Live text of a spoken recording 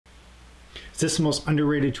this the most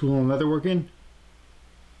underrated tool in leatherworking?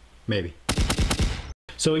 Maybe.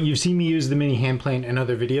 So you've seen me use the mini hand plane in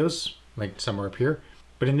other videos, like somewhere up here.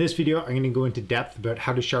 But in this video, I'm going to go into depth about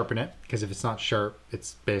how to sharpen it, because if it's not sharp,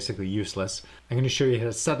 it's basically useless. I'm going to show you how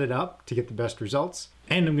to set it up to get the best results,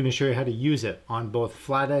 and I'm going to show you how to use it on both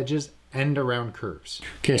flat edges and around curves.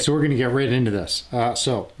 Okay, so we're going to get right into this.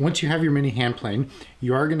 So once you have your mini hand plane,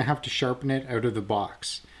 you are going to have to sharpen it out of the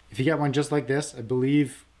box. If you get one just like this, I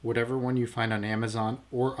believe whatever one you find on Amazon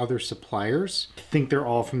or other suppliers, I think they're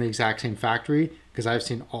all from the exact same factory, because I've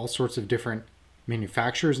seen all sorts of different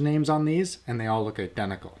manufacturers' names on these and they all look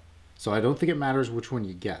identical. So I don't think it matters which one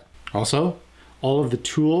you get. Also, all of the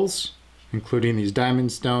tools, including these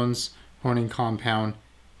diamond stones, honing compound,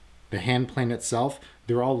 the hand plane itself,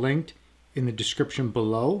 they're all linked in the description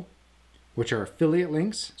below, which are affiliate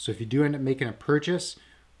links. So if you do end up making a purchase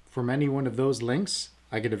from any one of those links,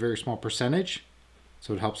 I get a very small percentage,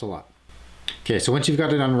 so it helps a lot. Okay, so once you've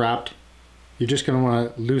got it unwrapped, you're just going to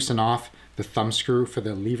want to loosen off the thumb screw for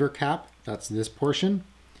the lever cap. That's this portion,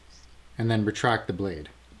 and then retract the blade.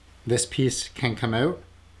 This piece can come out.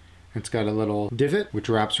 It's got a little divot which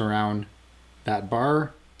wraps around that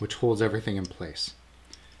bar, which holds everything in place.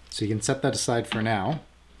 So you can set that aside for now,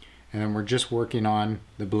 and then we're just working on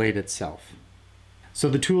the blade itself. So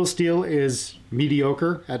the tool steel is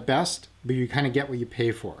mediocre at best, but you kind of get what you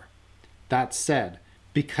pay for. That said,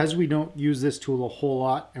 because we don't use this tool a whole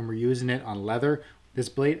lot and we're using it on leather, this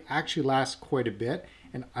blade actually lasts quite a bit,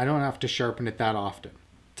 and I don't have to sharpen it that often.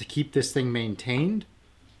 To keep this thing maintained,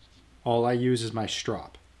 all I use is my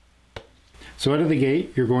strop. So out of the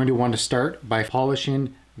gate, you're going to want to start by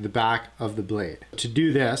polishing the back of the blade. To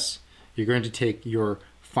do this, you're going to take your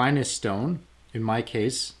finest stone. In my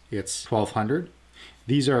case, it's 1200.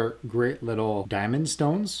 These are great little diamond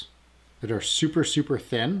stones that are super, super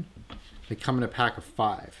thin. They come in a pack of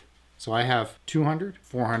 5. So I have 200,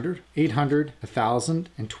 400, 800, 1000,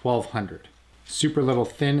 and 1200. Super little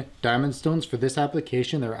thin diamond stones. For this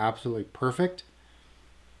application, they're absolutely perfect.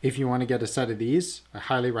 If you want to get a set of these, I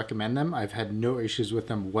highly recommend them. I've had no issues with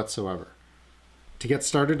them whatsoever. To get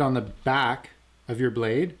started on the back of your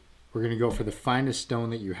blade, we're going to go for the finest stone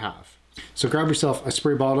that you have. So grab yourself a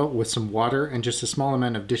spray bottle with some water and just a small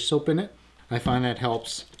amount of dish soap in it. I find that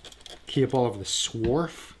helps keep all of the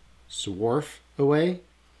swarf away.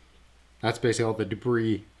 That's basically all the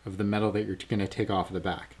debris of the metal that you're going to take off of the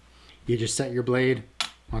back. You just set your blade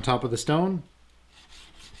on top of the stone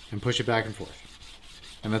and push it back and forth.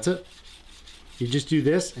 And that's it. You just do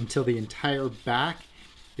this until the entire back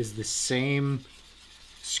is the same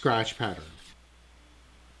scratch pattern.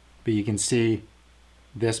 But you can see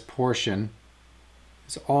this portion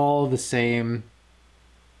is all the same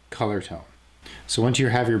color tone. So once you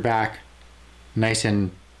have your back nice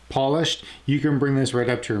and polished, you can bring this right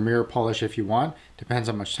up to your mirror polish if you want. Depends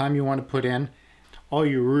how much time you want to put in. All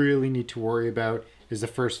you really need to worry about is the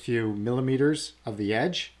first few millimeters of the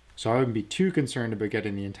edge. So I wouldn't be too concerned about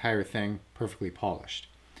getting the entire thing perfectly polished.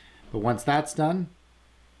 But once that's done,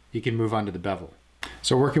 you can move on to the bevel.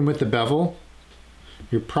 So working with the bevel,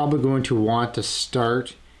 you're probably going to want to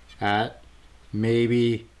start at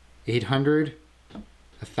maybe 800,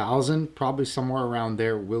 1000, probably somewhere around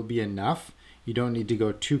there will be enough. You don't need to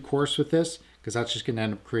go too coarse with this, because that's just going to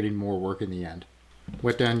end up creating more work in the end.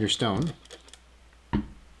 Wet down your stone. And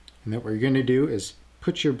then what you're going to do is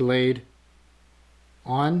put your blade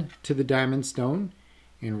on to the diamond stone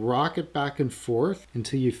and rock it back and forth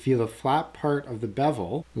until you feel the flat part of the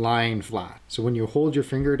bevel lying flat. So when you hold your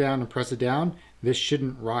finger down and press it down, this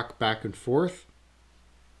shouldn't rock back and forth.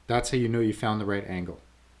 That's how you know you found the right angle.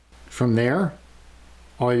 From there,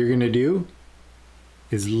 all you're going to do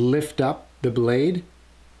is lift up the blade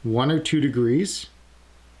 1 or 2 degrees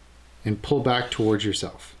and pull back towards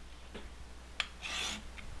yourself.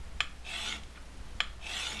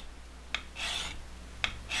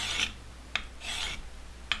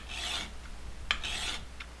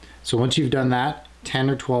 So once you've done that 10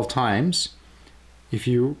 or 12 times, if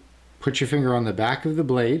you put your finger on the back of the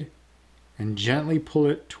blade and gently pull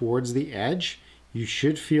it towards the edge, you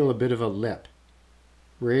should feel a bit of a lip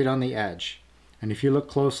right on the edge. And if you look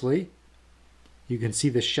closely, you can see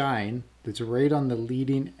the shine that's right on the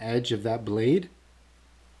leading edge of that blade.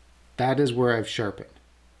 That is where I've sharpened.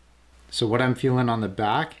 So what I'm feeling on the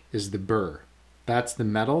back is the burr. That's the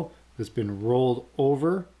metal that's been rolled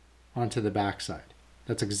over onto the backside.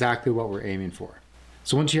 That's exactly what we're aiming for.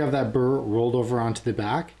 So once you have that burr rolled over onto the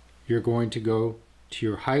back, you're going to go to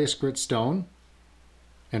your highest grit stone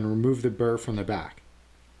and remove the burr from the back.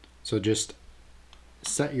 So just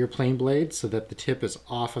set your plane blade so that the tip is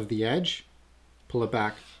off of the edge, pull it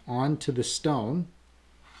back onto the stone,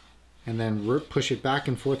 and then push it back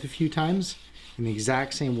and forth a few times in the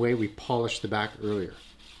exact same way we polished the back earlier.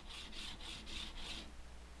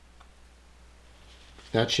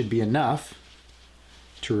 That should be enough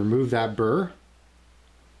to remove that burr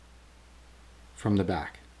from the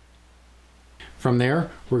back. From there,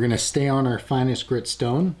 we're going to stay on our finest grit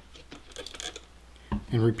stone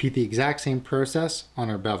and repeat the exact same process on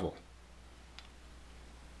our bevel.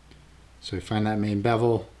 So we find that main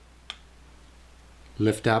bevel,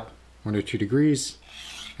 lift up 1 or 2 degrees,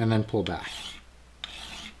 and then pull back.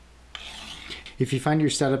 If you find your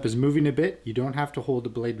setup is moving a bit, you don't have to hold the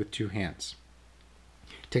blade with 2 hands.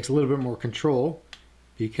 It takes a little bit more control.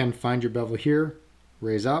 You can find your bevel here,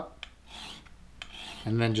 raise up,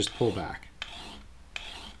 and then just pull back.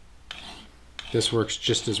 This works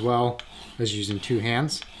just as well as using 2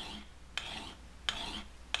 hands.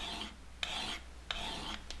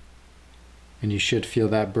 And you should feel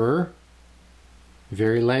that burr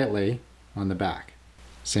very lightly on the back.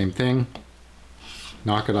 Same thing,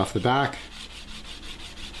 knock it off the back.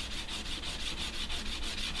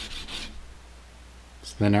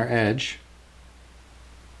 So then our edge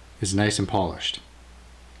is nice and polished.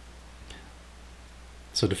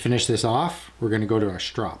 So to finish this off, we're going to go to our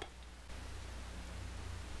strop.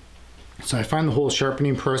 So I find the whole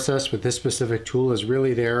sharpening process with this specific tool is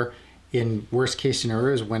really there in worst case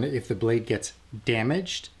scenarios when if the blade gets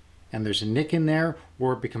damaged and there's a nick in there,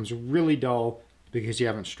 or it becomes really dull because you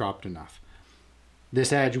haven't stropped enough.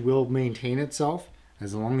 This edge will maintain itself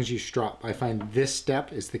as long as you strop. I find this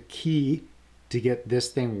step is the key to get this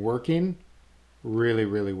thing working really,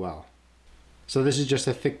 really well. So this is just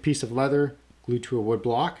a thick piece of leather glued to a wood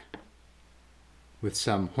block with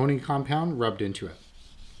some honing compound rubbed into it.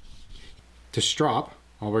 To strop,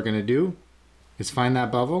 all we're going to do is find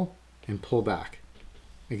that bevel and pull back,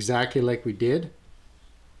 exactly like we did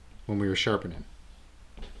when we were sharpening.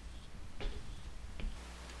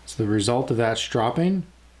 So the result of that stropping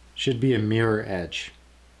should be a mirror edge.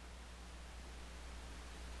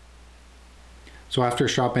 So after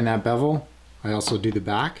stropping that bevel, I also do the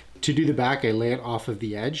back. To do the back, I lay it off of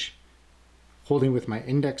the edge, holding with my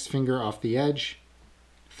index finger off the edge,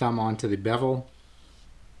 thumb onto the bevel,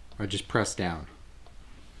 I just press down.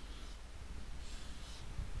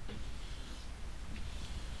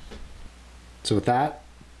 So with that,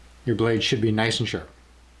 your blade should be nice and sharp.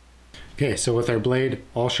 Okay, so with our blade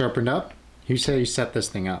all sharpened up, here's how you set this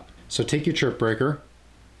thing up. So take your chirp breaker,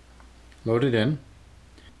 load it in,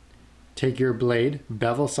 take your blade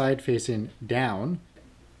bevel side facing down,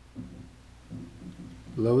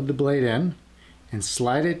 load the blade in, and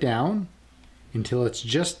slide it down until it's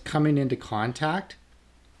just coming into contact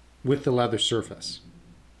with the leather surface.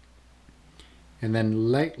 And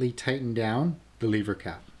then lightly tighten down the lever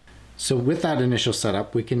cap. So with that initial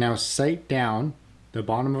setup, we can now sight down the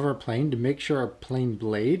bottom of our plane to make sure our plane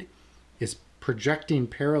blade is projecting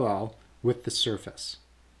parallel with the surface.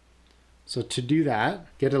 So to do that,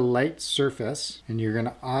 get a light surface and you're going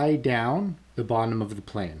to eye down the bottom of the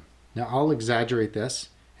plane. Now I'll exaggerate this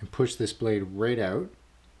and push this blade right out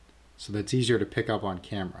so that's easier to pick up on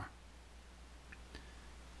camera.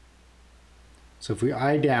 So if we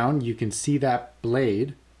eye down, you can see that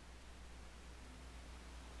blade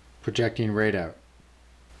projecting right out.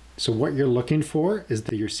 So what you're looking for is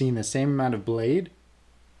that you're seeing the same amount of blade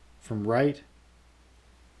from right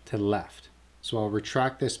to left. So I'll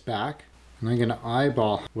retract this back and I'm going to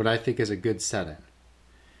eyeball what I think is a good setting.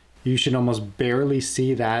 You should almost barely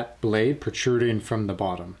see that blade protruding from the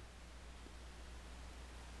bottom.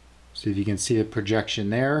 So if you can see the projection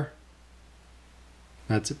there,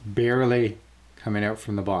 that's barely coming out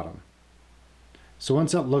from the bottom. So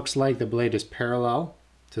once it looks like the blade is parallel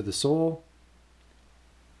to the sole,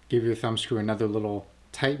 give your thumb screw another little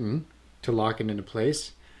tighten to lock it into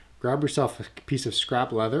place. Grab yourself a piece of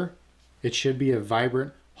scrap leather. It should be a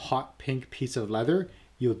vibrant, hot pink piece of leather.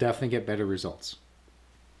 You'll definitely get better results.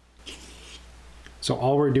 So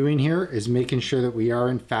all we're doing here is making sure that we are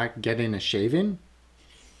in fact getting a shaving.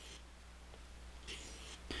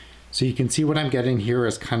 So you can see what I'm getting here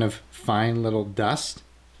is kind of fine little dust.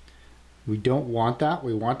 We don't want that.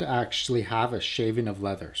 We want to actually have a shaving of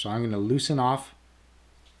leather. So I'm going to loosen off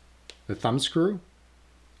the thumb screw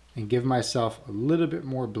and give myself a little bit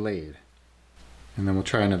more blade. And then we'll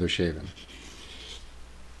try another shaving.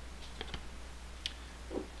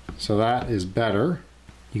 So that is better.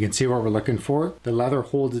 You can see what we're looking for. The leather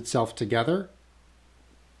holds itself together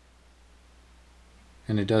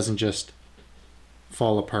and it doesn't just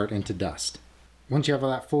fall apart into dust. Once you have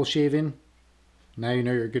that full shaving, now you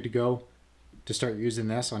know you're good to go to start using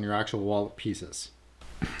this on your actual wallet pieces.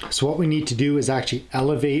 So what we need to do is actually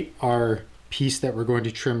elevate our piece that we're going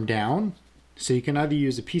to trim down. So you can either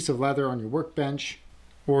use a piece of leather on your workbench,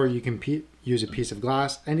 or you can use a piece of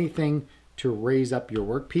glass, anything to raise up your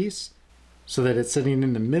workpiece so that it's sitting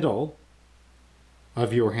in the middle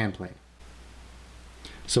of your hand plane.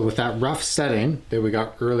 So with that rough setting that we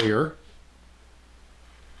got earlier,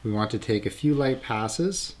 we want to take a few light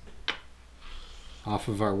passes off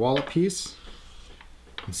of our wallet piece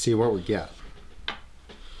and see what we get.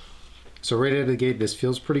 So right out of the gate, this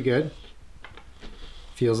feels pretty good.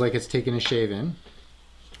 Feels like it's taking a shave in,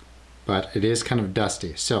 but it is kind of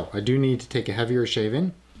dusty. So I do need to take a heavier shave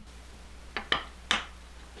in.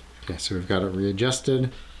 Okay, so we've got it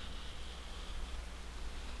readjusted.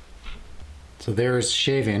 So there's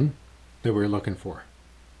shaving that we're looking for.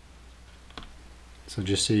 So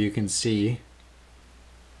just so you can see,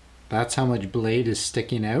 that's how much blade is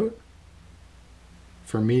sticking out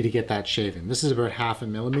for me to get that shaving. This is about 0.5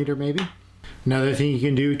 millimeter maybe. Another thing you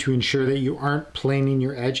can do to ensure that you aren't planing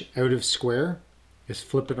your edge out of square is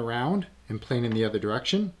flip it around and plane in the other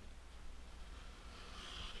direction.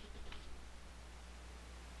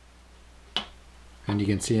 And you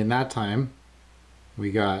can see in that time,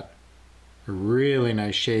 we got a really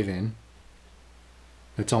nice shave-in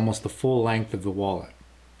that's almost the full length of the wallet.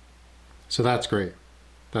 So that's great.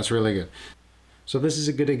 That's really good. So this is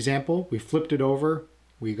a good example. We flipped it over.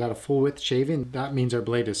 We got a full width shave-in. That means our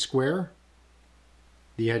blade is square.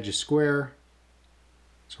 The edge is square.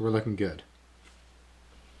 So we're looking good.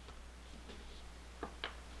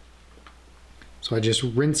 So I just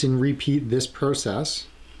rinse and repeat this process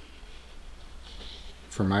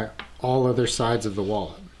for my all other sides of the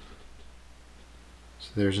wallet. So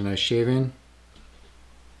there's a nice shave-in.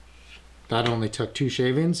 That only took 2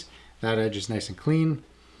 shave-ins. That edge is nice and clean.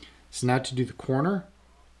 So now to do the corner,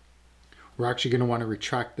 we're actually going to want to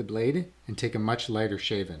retract the blade and take a much lighter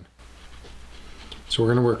shave-in. So we're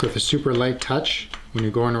going to work with a super light touch when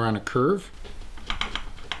you're going around a curve.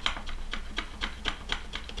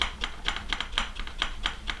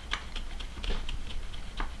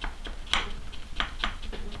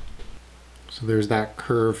 So there's that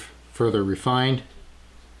curve further refined.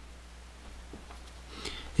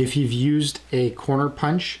 If you've used a corner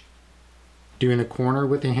punch, doing a corner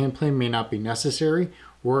with a hand plane may not be necessary,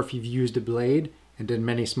 or if you've used a blade and done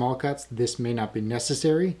many small cuts, this may not be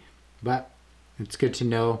necessary, but it's good to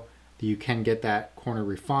know that you can get that corner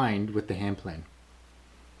refined with the hand plane.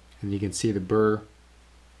 And you can see the burr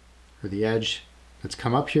or the edge that's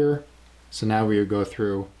come up here. So now we would go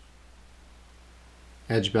through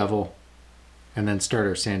edge bevel and then start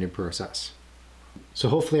our sanding process. So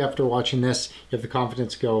hopefully after watching this, you have the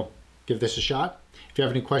confidence to go give this a shot. If you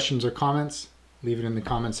have any questions or comments, leave it in the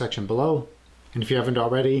comment section below. And if you haven't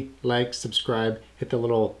already, like, subscribe, hit the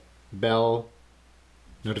little bell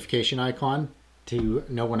notification icon to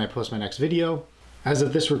know when I post my next video. As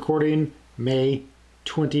of this recording, May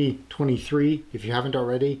 2023, if you haven't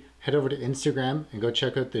already, head over to Instagram and go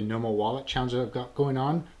check out the NOMO wallet challenge that I've got going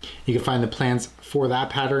on. You can find the plans for that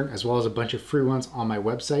pattern as well as a bunch of free ones on my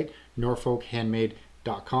website,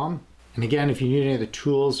 norfolkhandmade.com. And again, if you need any of the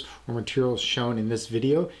tools or materials shown in this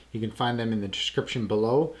video, you can find them in the description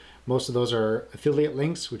below. Most of those are affiliate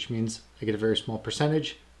links, which means I get a very small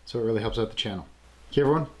percentage, so it really helps out the channel. Okay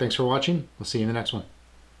everyone, thanks for watching. We'll see you in the next one.